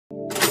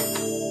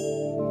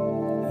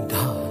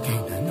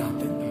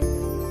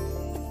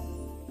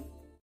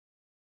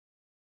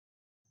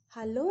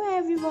Hello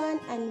everyone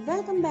and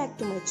welcome back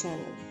to my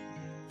channel.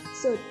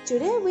 So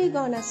today we're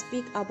gonna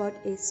speak about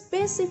a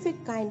specific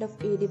kind of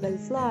edible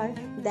flower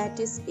that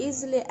is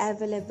easily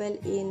available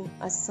in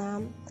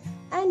Assam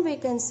and we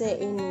can say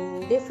in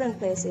different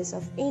places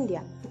of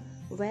India.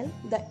 Well,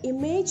 the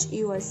image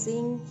you are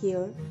seeing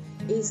here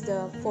is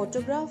the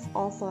photograph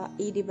of an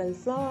edible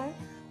flower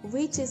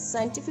which is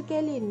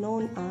scientifically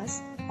known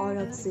as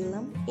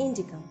Oroxylum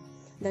indicum.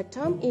 The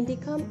term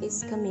indicum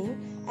is coming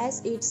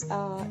as it's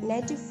a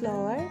native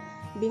flower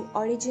being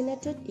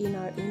originated in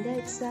our India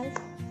itself,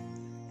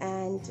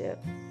 and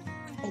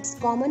its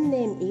common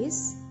name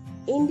is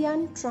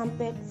Indian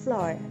trumpet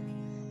flower.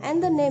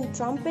 And the name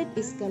trumpet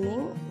is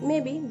coming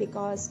maybe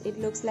because it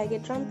looks like a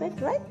trumpet,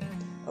 right?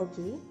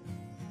 Okay.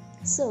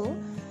 So,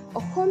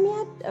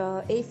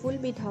 Ohomiyat ei full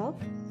bidhok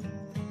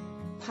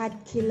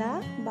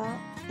Bhatkhila ba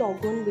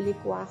togun buli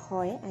koa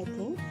hoy, I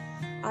think.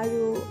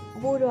 Aru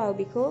Bodo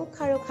abiko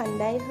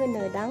Kharokhandai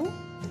honodang.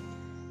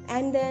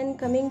 And then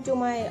coming to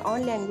my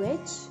own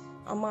language,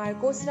 amar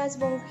Koch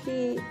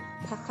Rajbongshi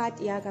bhashat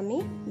iyak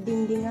ami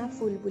dingdinga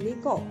phul buli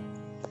ko.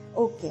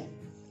 Okay.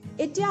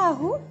 Etia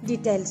ahu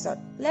details.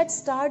 Let's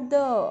start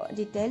the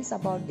details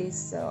about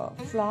this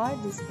flower,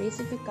 this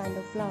specific kind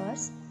of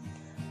flowers.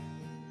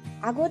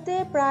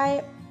 Agote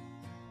pray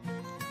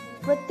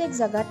प्रत्येक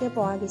जगाते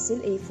पोৱা গৈছিল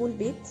এই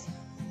ফুলবিধ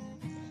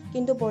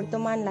কিন্তু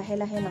বৰ্তমান লাহে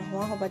লাহে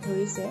নহোৱা হ'ব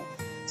ধৰিছে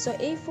সো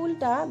এই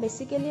ফুলটা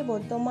বেসিক্যালি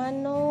বৰ্তমান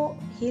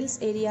হিলস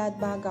এৰিয়াত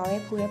বা গাঁৱে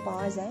ফুৰে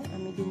পোৱা যায়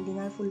আমি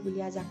ডিংডিঙাৰ ফুল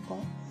বুলিয়া যাক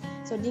কওঁ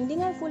সো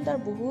ডিংডিঙাৰ ফুলটাৰ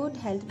বহুত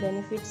হেলথ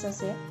বেনিফিটস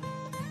আছে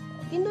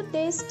কিন্তু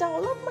টেষ্টটা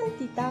অলপমান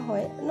তিতা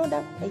হয় নো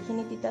ডাউট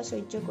এইখিনি তিতা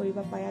সহ্য কৰিব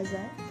পৰা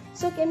যায়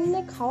সো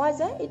কেনে খাওয়া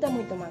যায় এটা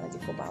মই তোমাক আজি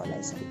ক'বা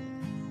ওলাইছো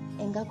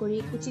এঙ্গা কৰি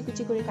কুচি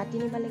কুচি কৰি কাটি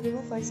নিবা লাগিব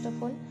ফাৰ্স্ট অফ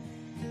অল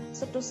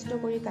ছোট ছোট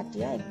কৰি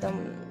কাটিয়া একদম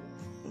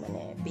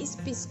মানে পিস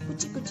পিস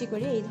কুচি কুচি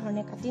কৰি এই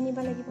ধৰণে কাটি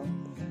নিবা লাগিব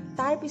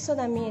তাৰ পিছত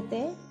আমি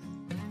এতে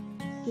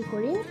কি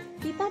কৰিম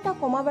তিতাটা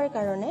কমাবৰ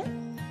কাৰণে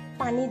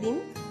পানী দিম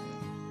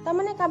তাৰ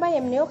মানে কাবাই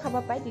এমনেও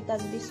খাবা পায় তিতা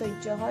যদি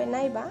সহ্য হয়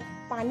নাইবা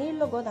পানীৰ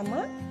লগত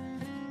আমাৰ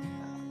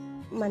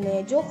মানে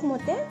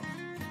জোখমতে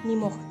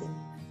নিমখ দিম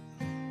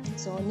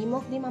সো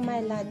নিমখ দিম আমাৰ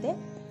এলাতে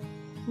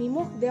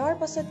নিমখ দেওয়াৰ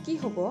পাছত কি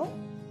হ'ব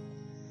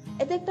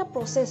এটা একটা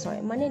প্রসেস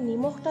হয় মানে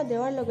নিমখটা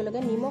দেওয়ার লগে লগে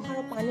নিমখ আর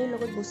পানির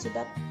লগত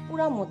বস্তুটা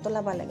পুরা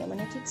মতলাবা লাগে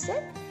মানে ঠিকছে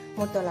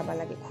মতলাবা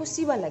লাগে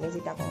খসিবা লাগে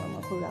যেটা কওঁ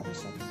আমাৰ ঘৰুৱা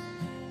ভাষাত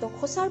তো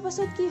খসাৰ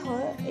পাছত কি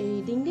হয় এই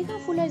ডিংডিঙা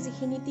ফুলৰ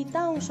যিখিনি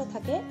তিতা অংশ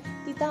থাকে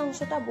তিতা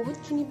অংশটা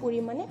বহুতখিনি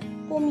পৰিমাণে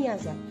কমিয়া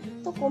যায়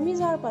তো কমি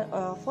যাওয়ার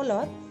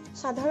ফলত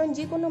সাধারণ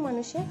যে কোনো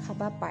মানুষে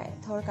খাবা পায়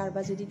ধর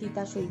কারবা যদি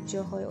তিতা সহ্য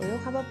হয় ওও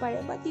খাবা পারে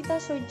বা তিতা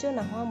সহ্য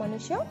নহোৱা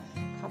মানুষেও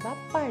খাবা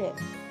পাৰে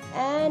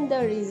and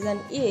the reason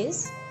is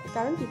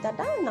কাৰণ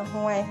তিতাটা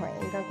নহোৱাই হয়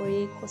এনেকা কৰি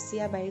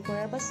খসিয়া বাইৰ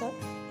কৰাৰ পাছত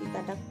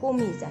তিতাটা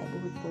কমি যায়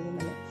বহুত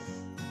পৰিমাণে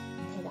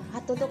হেৰা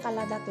হাততো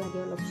কালা দাগ লাগে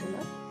অলপ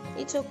চলপ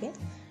ইটস ওকে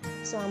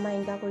সো আমাৰ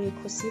এনেকা কৰি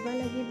খসিবা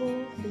লাগিব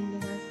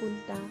ডিংডিঙাৰ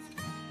ফুলটা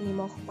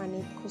নিমখ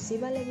পানীত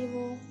খসিবা লাগিব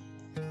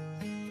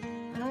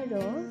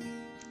আৰু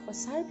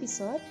খসাৰ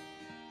পিছত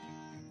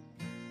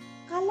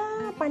কালা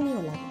পানী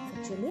ওলাব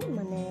একচুয়ালি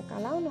মানে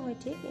কালাও নহয়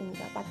ঠিক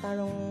এনেকা পাতা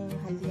ৰং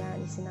হালদিয়া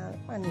নিচিনা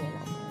পানী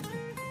ওলাব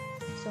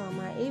সো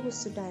আমাৰ এই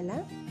বস্তুটা এলা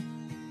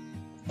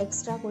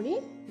এক্সট্ৰা কৰি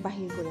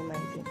বাহিৰ কৰি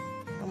মাৰি দিম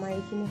আমাৰ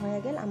এইখিনি হৈ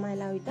গেল আমাৰ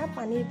এলা ওইটা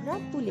পানীৰ পৰা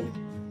তুলিম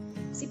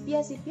চিপিয়া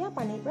চিপিয়া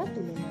পানীৰ পৰা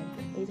তুলি মাৰি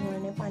দিম এই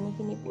ধৰণে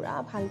পানীখিনি পুৰা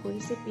ভাল কৰি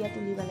চিপিয়া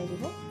তুলিবা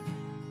লাগিব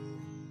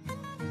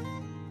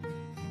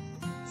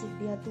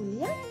চিপিয়া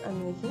তুলিয়া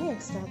আমি এইখিনি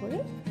এক্সট্ৰা কৰি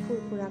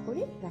ফুৰফুৰা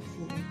কৰি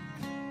ৰাখিম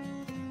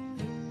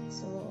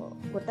সো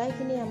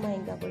গোটাইখিনি আমাৰ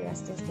এনেকা কৰি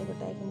আস্তে আস্তে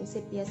গোটাইখিনি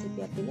চিপিয়া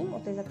চিপিয়া তুলিম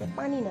অতে যাতে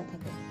পানী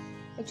নাথাকে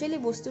একচুয়ালি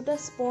বস্তুটা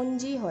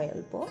স্পঞ্জি হয়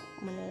অল্প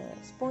মানে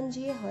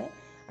স্পঞ্জিয়ে হয়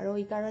আৰু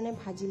এই কাৰণে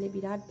ভাজিলে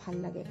বিৰাট ভাল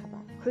লাগে খাবা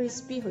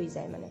ক্ৰিস্পি হৈ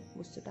যায় মানে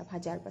বস্তুটা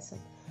ভাজাৰ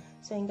পাছত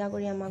সো এনেকা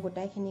কৰি আমাৰ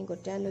গোটাইখিনি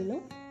গোটা লৈ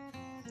লওঁ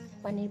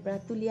পানীৰ পৰা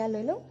তুলিয়া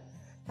লৈ লওঁ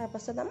তাৰ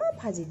পাছত আমাৰ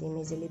ভাজি দিম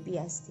ইজিলি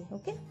পিয়াজ দি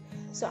ওকে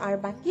সো আৰু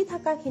বাকি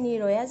থাকাখিনি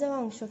ৰয়া যাওয়া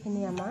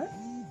অংশখিনি আমাৰ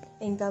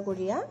এনেকা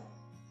কৰিয়া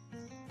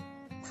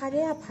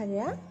ফাৰিয়া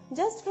ফাৰিয়া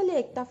জাস্ট খালি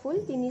একটা ফুল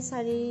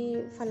 3-4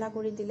 ফালা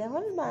কৰি দিলে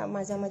হল বা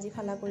মাঝামাঝি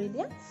ফালা কৰি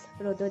দিয়া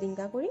ৰ'দত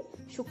ডিংকা কৰি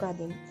শুকা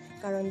দিম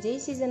কাৰণ যেই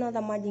সিজনত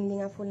আমাৰ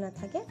ডিংডিঙা ফুল না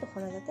থাকে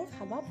তখন যাতে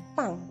খাবা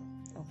পাং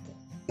ওকে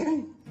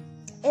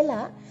এলা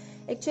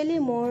একচুয়ালি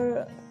মোৰ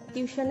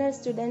টিউশনৰ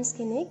ষ্টুডেন্টস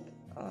খিনিক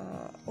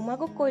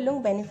উমাকো কইলং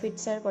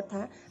বেনিফিটছৰ কথা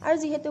আৰু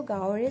যেহেতু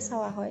গাঁৱৰে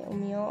চাওয়া হয়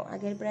উমিও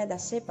আগেৰ পৰা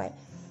দাসে পায়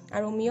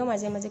আৰু উমিও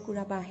মাজে মাজে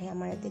কুৰাবা আহে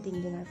আমাৰ এতে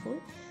ডিংডিঙাৰ ফুল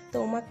তো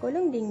উমাক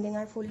কইলং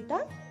ডিংডিঙাৰ ফুলটা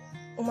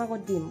উমাকো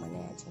দিম মানে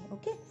আজি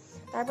ওকে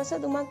তাৰ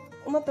পাছত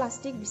উমা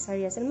প্লাষ্টিক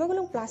বিচাৰি আছিল মই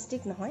কলং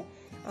প্লাষ্টিক নহয়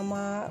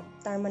আমাৰ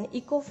তাৰ মানে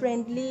eco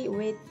friendly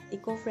wait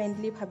eco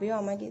friendly ভাবেও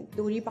আমাক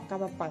দৌৰি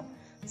পাকাবা পাং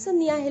সো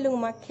নিয়া হেলু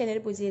উমাক খেৰেৰ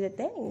পুজি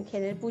দেতে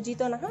খেৰেৰ পুজি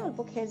তো নহয় অল্প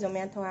খেৰ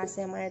জমা থোৱা আছে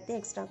আমাৰ এতে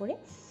এক্সট্ৰা কৰি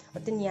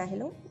অতে নিয়া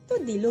হেলু তো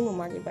দিলুং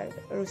উমাক এবাৰ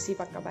ৰসি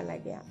পাকাবা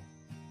লাগে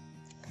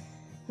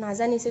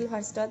নাজানিছিল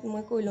ফাৰ্ষ্টত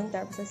মই কইলং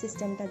তাৰ পাছত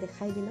সিস্টেমটা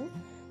দেখাই দিলুং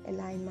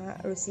এলা ইমা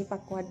ৰসি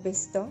পাকোৱাত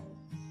ব্যস্ত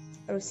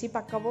ৰসি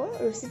পাকাব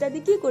ৰসিটা দি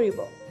কি কৰিব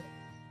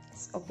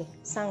Okay,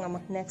 sang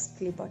amak next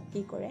clip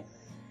ki kore.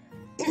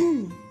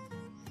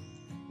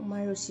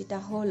 Amar roshita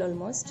hol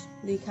almost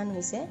 2 khan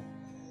hoise.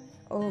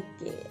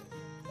 Okay,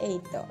 ei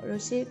to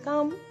roshir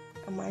kam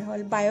amar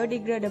hol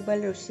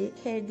biodegradable roshi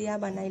kher dia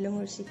banailung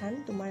roshi khan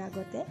tumar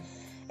agote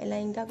ela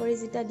inka kori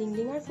jita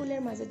dingdingar fuler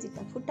majo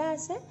jita futa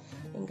ase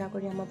inka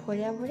kori ama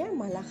bhoria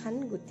mala khan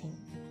guthim.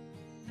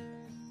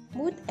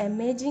 বহুত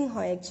amazing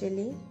hoy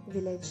actually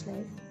village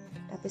life.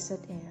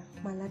 Tapisot era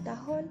malata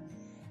hol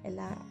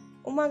ela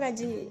umag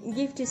aji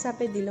gift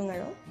hisabe dilung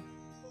aro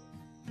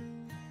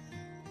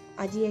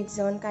aji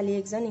ekjon kali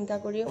ekjon inka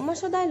kori uma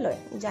sodai loy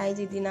jai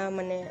jidina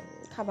mane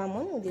khaba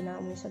mon udina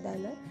umi sodai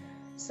loy.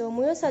 So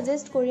muyo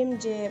suggest korim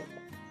je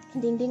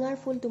dingdingar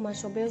ফুল তোমার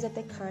সবেও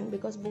যাতে খান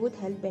because বহুত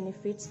health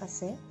benefits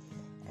আছে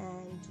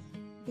and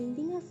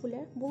dingdingar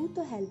ফুলের বহুত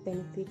health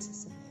benefits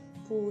আছে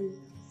ফুল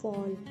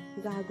ফল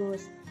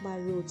গাগজ বা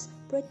roots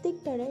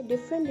প্ৰত্যেকটাৰে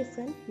different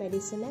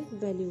medicinal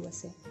value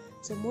আছে.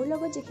 So মোৰ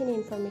লগত যেখিনি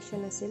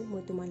ইনফৰমেশন আছিল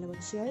মই তোমাৰ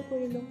লগত শেয়াৰ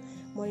কৰিলো.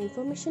 মোৰ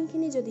ইনফৰমেশন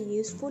খিনি যদি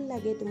ইউজফুল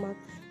লাগে তোমাক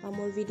বা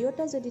মোৰ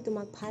ভিডিওটা যদি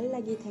তোমাক ভাল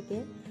লাগি থাকে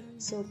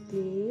so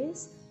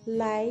please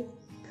like,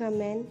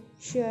 comment,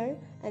 share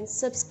and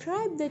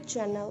subscribe the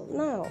channel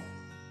now.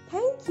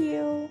 Thank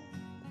you.